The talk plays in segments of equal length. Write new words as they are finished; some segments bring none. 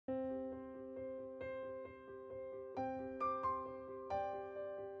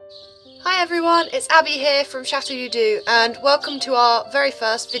Hi everyone, it's Abbie here from Chateau Doux and welcome to our very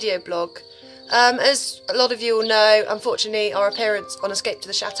first video blog. As a lot of you will know, unfortunately our appearance on Escape to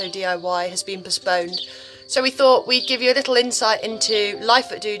the Chateau DIY has been postponed. So we thought we'd give you a little insight into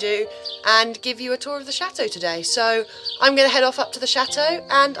life at Doux and give you a tour of the Chateau today. So I'm going to head off up to the Chateau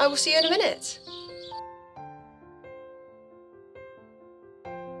and I will see you in a minute.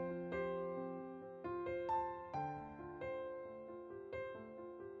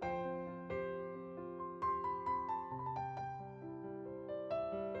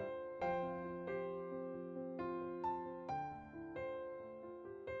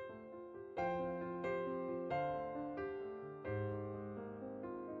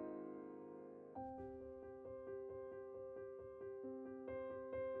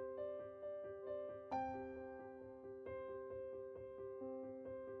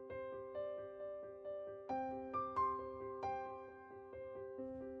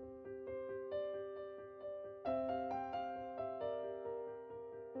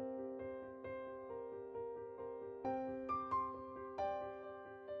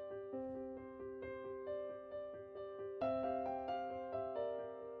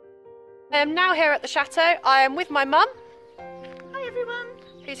 I am now here at the Chateau. I am with my mum. Hi everyone.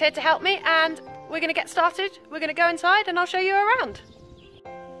 Who's here to help me, and we're going to get started. We're going to go inside and I'll show you around.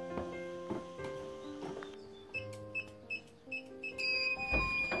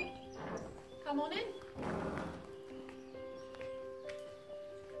 Come on in.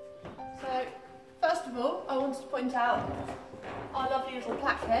 So, first of all, I wanted to point out our lovely little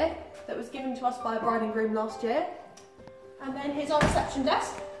plaque here that was given to us by a bride and groom last year. And then here's our reception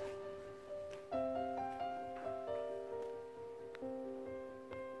desk.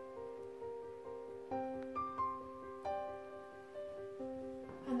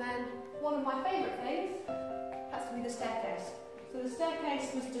 And then one of my favourite things has to be the staircase. So the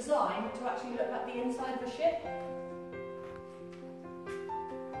staircase was designed to actually look like the inside of a ship.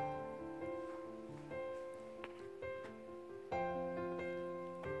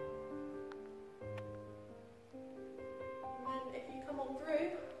 And if you come on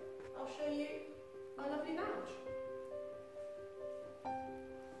through, I'll show you our lovely lounge.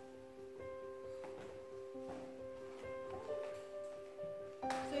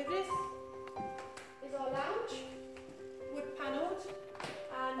 So this is our lounge, wood panelled,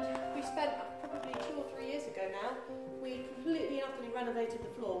 and we spent probably 2 or 3 years ago now, we completely and utterly renovated the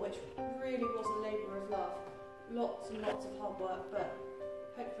floor, which really was a labour of love. Lots and lots of hard work, but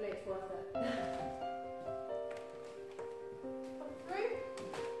hopefully it's worth it. Come through.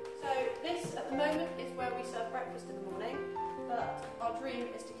 So this at the moment is where we serve breakfast in the morning, but our dream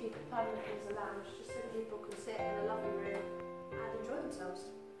is to keep it permanently as a lounge, just so that people can sit in a lovely room and enjoy themselves.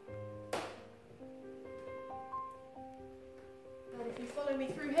 And if you follow me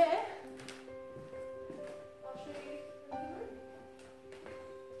through here, I'll show you another room.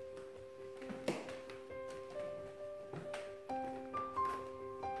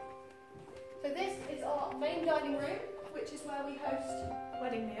 So this is our main dining room, which is where we host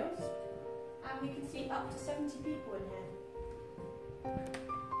wedding meals, and we can seat up to 70 people in here. There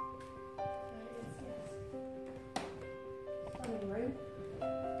it is, yes. Stunning room.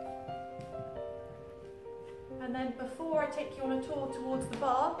 And then before I take you on a tour towards the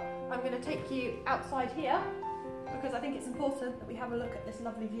bar, I'm going to take you outside here because I think it's important that we have a look at this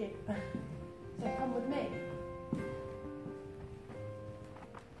lovely view. So come with me.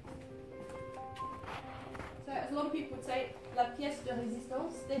 So as a lot of people would say, la pièce de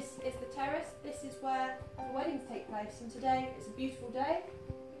résistance, this is the terrace, this is where the weddings take place, and today it's a beautiful day.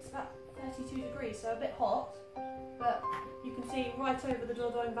 It's about 32 degrees, so a bit hot, but you can see right over the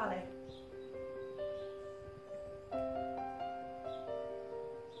Dordogne Valley.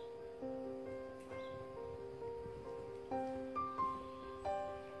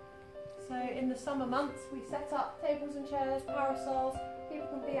 So in the summer months we set up tables and chairs, parasols, people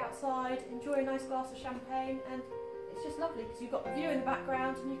can be outside, enjoy a nice glass of champagne, and it's just lovely because you've got the view in the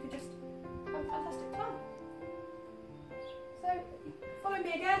background and you can just have a fantastic time. So follow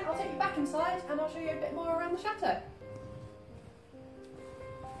me again, I'll take you back inside and I'll show you a bit more around the chateau.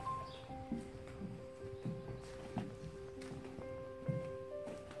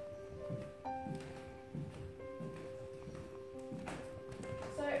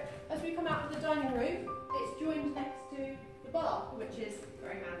 As we come out of the dining room, it's joined next to the bar, which is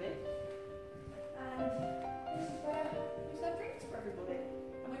very handy. And this is where we serve drinks for everybody.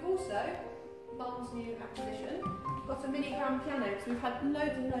 And we've also, Mum's new acquisition, got a mini grand piano, because we've had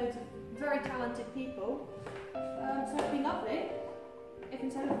loads and loads of very talented people. So it'd be lovely if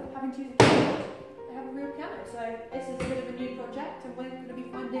instead of having to use a keyboard, they have a real piano. So this is a bit of a new project, and we're going to be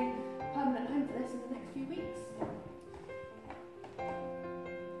finding a permanent home for this in the next few weeks.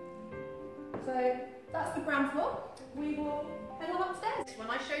 So that's the ground floor. We will head on upstairs. When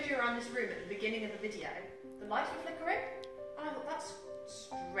I showed you around this room at the beginning of the video, the lights were flickering, and I thought that's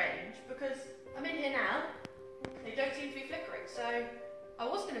strange because I'm in here now, they don't seem to be flickering. So I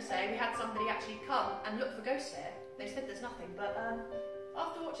was going to say we had somebody actually come and look for ghosts here. They said there's nothing, but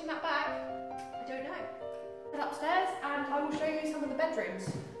after watching that back, I don't know. Head upstairs and I will show you some of the bedrooms.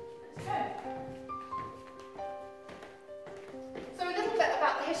 Let's go. So a little bit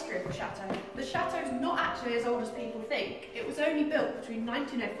about the history of the chateau. The chateau is not actually as old as people think. It was only built between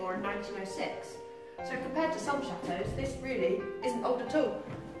 1904 and 1906. So compared to some chateaus, this really isn't old at all.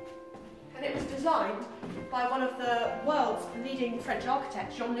 And it was designed by one of the world's leading French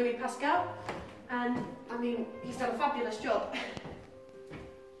architects, Jean-Louis Pascal. And I mean, he's done a fabulous job.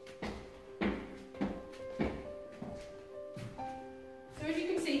 So as you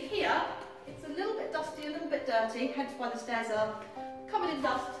can see here, it's a little bit dusty, a little bit dirty, hence why the stairs are covered in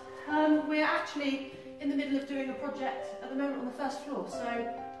dust. We're actually in the middle of doing a project at the moment on the first floor,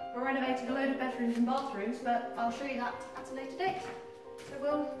 so we're renovating a load of bedrooms and bathrooms, but I'll show you that at a later date. So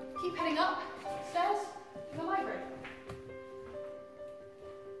we'll keep heading up the stairs to the library.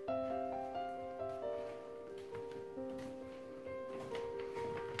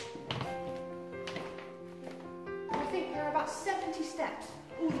 I think there are about 70 steps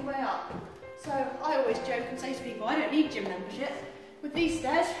all the way up. So I always joke and say to people, I don't need gym membership. With these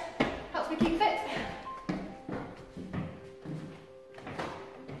stairs, helps me keep fit.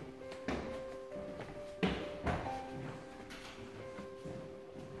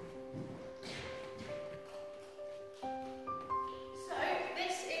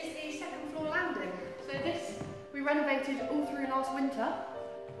 We renovated all through last winter.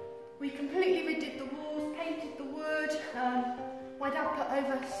 We completely redid the walls, painted the wood. My dad put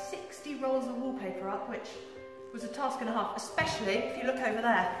over 60 rolls of wallpaper up, which was a task and a half, especially if you look over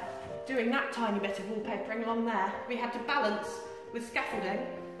there, doing that tiny bit of wallpapering along there. We had to balance with scaffolding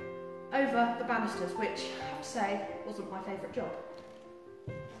over the banisters, which I have to say wasn't my favourite job.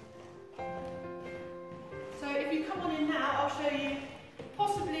 So if you come on in now, I'll show you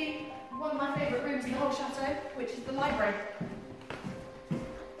possibly one of my favourite rooms in the whole chateau, which is the library.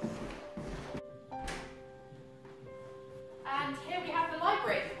 And here we have the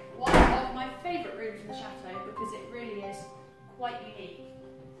library, one of my favourite rooms in the chateau because it really is quite unique.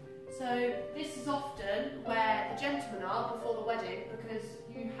 So this is often where the gentlemen are before the wedding because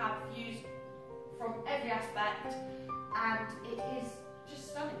you have views from every aspect and it is just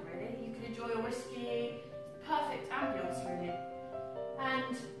stunning really. You can enjoy a whiskey, perfect ambience really.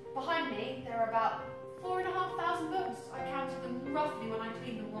 And behind me, there are about 4,500 books. I counted them roughly when I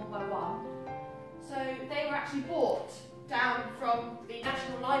cleaned them one by one. So they were actually bought down from the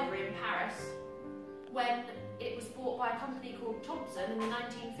National Library in Paris when it was bought by a company called Thompson in the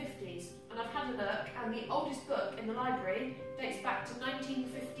 1950s. And I've had a look, and the oldest book in the library dates back to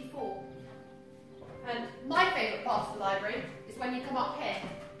 1954. And my favourite part of the library is when you come up here,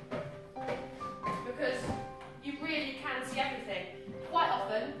 because you really can see everything. Quite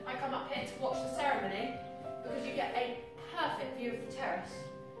often, I come up here to watch the ceremony because you get a perfect view of the terrace.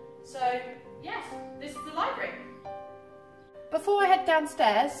 So, yes, this is the library. Before I head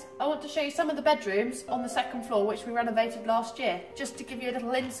downstairs, I want to show you some of the bedrooms on the second floor which we renovated last year, just to give you a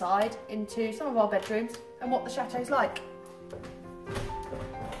little insight into some of our bedrooms and what the chateau's like.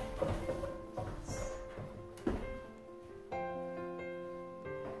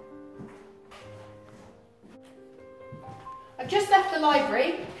 I've just left the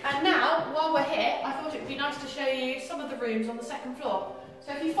library, and now, while we're here, I thought it would be nice to show you some of the rooms on the second floor.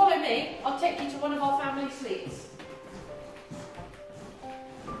 So if you follow me, I'll take you to one of our family suites.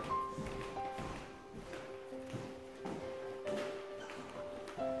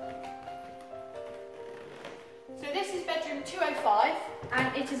 So this is bedroom 205,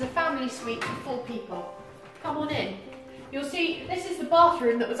 and it is a family suite for 4 people. Come on in. You'll see this is the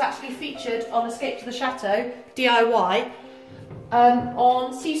bathroom that was actually featured on Escape to the Chateau DIY.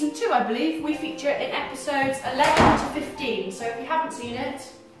 On season 2, I believe, we feature it in episodes 11 to 15, so if you haven't seen it,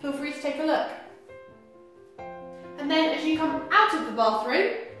 feel free to take a look. And then as you come out of the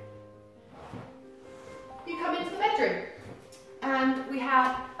bathroom, you come into the bedroom. And we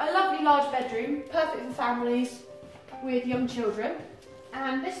have a lovely large bedroom, perfect for families with young children.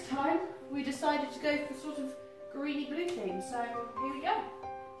 And this time, we decided to go for sort of greeny blue theme, so here we go.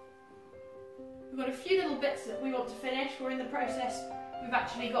 We've got a few little bits that we want to finish. We're in the process. We've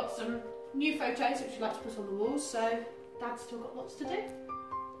actually got some new photos which we'd like to put on the walls, so Dad's still got lots to do.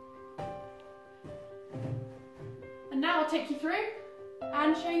 take you through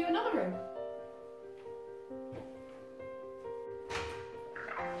and show you another room.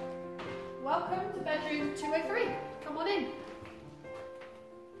 Welcome to bedroom 203. Come on in.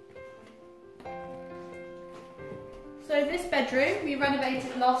 So this bedroom we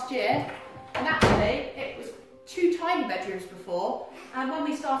renovated last year, and actually it was 2 tiny bedrooms before, and when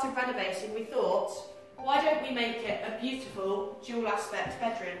we started renovating we thought, why don't we make it a beautiful dual aspect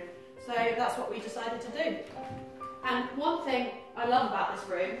bedroom? So that's what we decided to do. And one thing I love about this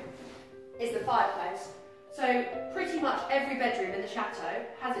room is the fireplace. So pretty much every bedroom in the Chateau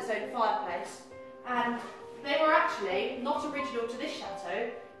has its own fireplace, and they were actually not original to this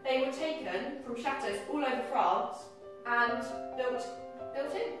Chateau. They were taken from chateaux all over France and built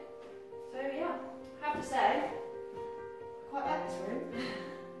in. So yeah, I have to say, I quite like this room.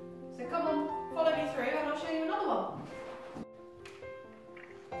 So come on, follow me through and I'll show you another one.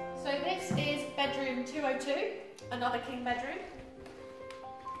 So this is bedroom 202, another king bedroom.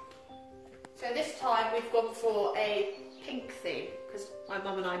 So this time we've gone for a pink theme, because my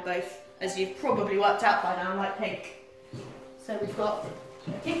mum and I both, as you've probably worked out by now, like pink. So we've got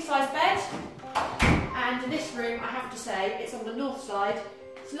a king size bed, and this room, I have to say, it's on the north side.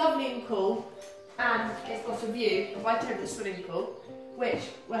 It's lovely and cool, and it's got a view right over the swimming pool, which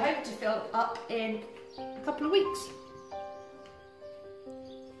we're hoping to fill up in a couple of weeks.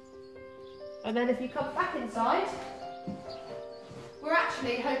 And then if you come back inside, we're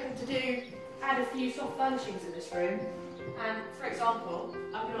actually hoping to add a few soft furnishings in this room. And for example,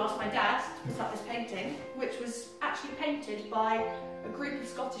 I'm going to ask my dad to put up this painting, which was actually painted by a group of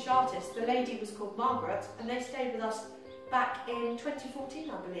Scottish artists. The lady was called Margaret, and they stayed with us back in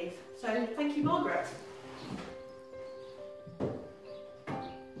 2014, I believe. So thank you, Margaret. So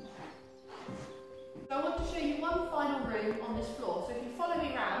I want to show you one final room on this floor. So if you follow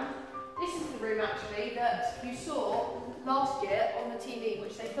me around, this is the room actually that you saw last year on the TV,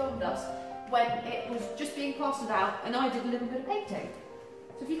 which they filmed us when it was just being plastered out, and I did a little bit of painting.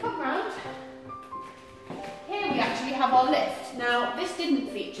 So if you come round, here we actually have our lift. Now this didn't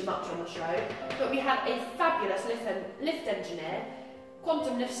feature much on the show, but we had a fabulous lift engineer,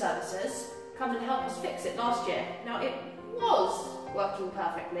 Quantum Lift Services, come and help us fix it last year. Now it was working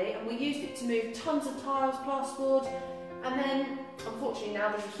perfectly, and we used it to move tons of tiles, plasterboard, and then unfortunately now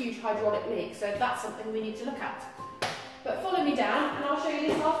there's a huge hydraulic leak, so that's something we need to look at. But follow me down and I'll show you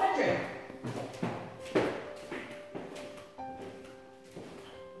this last bedroom.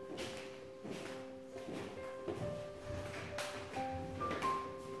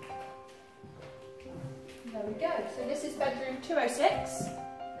 There we go. So this is bedroom 206,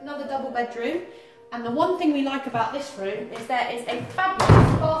 another double bedroom. And the one thing we like about this room is there is a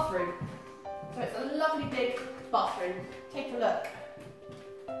fabulous bathroom. So it's a lovely big bathroom. Take a look.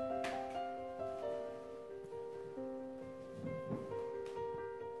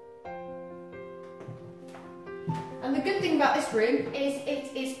 And the good thing about this room is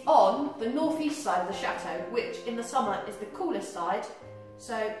it is on the northeast side of the Chateau, which in the summer is the coolest side,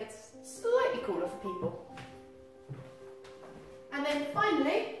 so it's slightly cooler for people. And then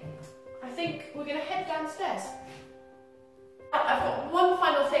finally, I think we're going to head downstairs. I've got one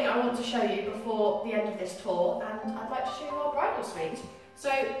final thing I want to show you before the end of this tour, and I'd like to show you our bridal suite.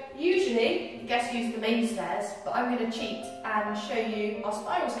 So usually guests use the main stairs, but I'm going to cheat and show you our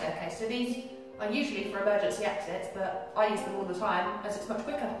spiral staircase. So these are usually for emergency exits, but I use them all the time as it's much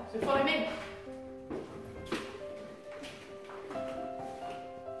quicker. So follow me.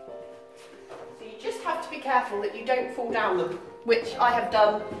 So you just have to be careful that you don't fall down them, which I have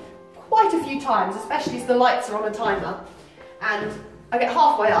done quite a few times, especially as the lights are on a timer. And I get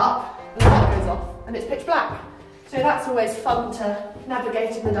halfway up, and the light goes off, and it's pitch black. So that's always fun to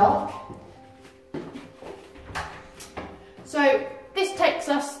navigate in the dark. So this takes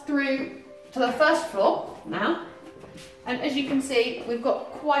us through to the first floor now. And as you can see, we've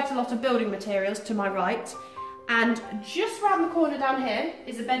got quite a lot of building materials to my right. And just round the corner down here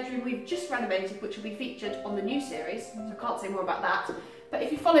is a bedroom we've just renovated, which will be featured on the new series. So I can't say more about that. But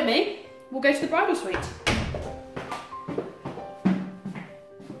if you follow me, we'll go to the bridal suite.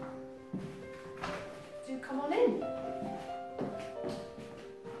 Do come on in.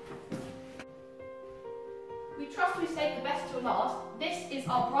 We trust we saved the best till last. This is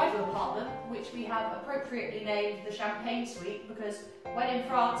our bridal apartment, which we have appropriately named the Champagne Suite, because when in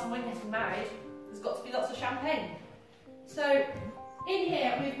France and when getting married, there's got to be lots of champagne. So in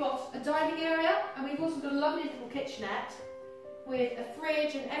here we've got a dining area, and we've also got a lovely little kitchenette with a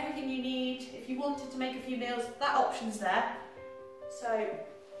fridge and everything you need. If you wanted to make a few meals, that option's there. So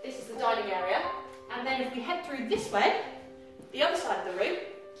this is the dining area. And then if we head through this way, the other side of the room,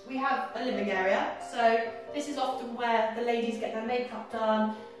 we have have a living area, so this is often where the ladies get their makeup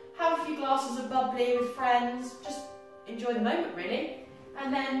done, have a few glasses of bubbly with friends, just enjoy the moment really.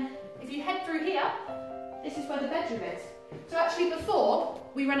 And then if you head through here, this is where the bedroom is. So actually before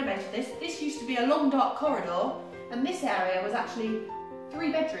we renovated this used to be a long dark corridor, and this area was actually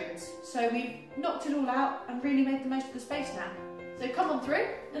 3 bedrooms. So we've knocked it all out and really made the most of the space now. So come on through,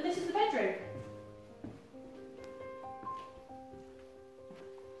 and this is the bedroom.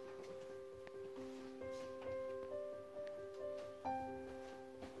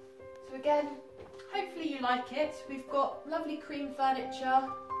 So again, hopefully you like it. We've got lovely cream furniture.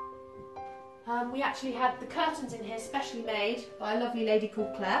 We actually had the curtains in here specially made by a lovely lady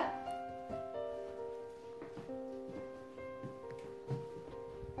called Claire.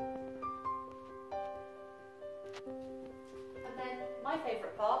 And then my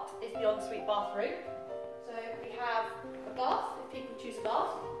favourite part is the ensuite bathroom. So we have a bath, if people choose a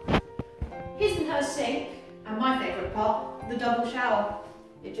bath, his and her sink, and my favourite part, the double shower.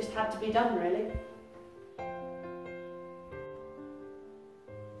 It just had to be done really.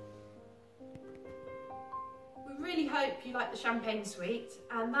 We really hope you like the champagne suite,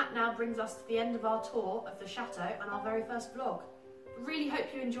 and that now brings us to the end of our tour of the chateau and our very first vlog. We really hope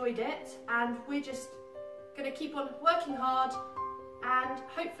you enjoyed it, and we're just going to keep on working hard, and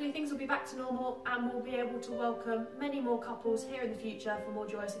hopefully things will be back to normal and we'll be able to welcome many more couples here in the future for more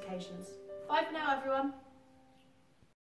joyous occasions. Bye for now everyone.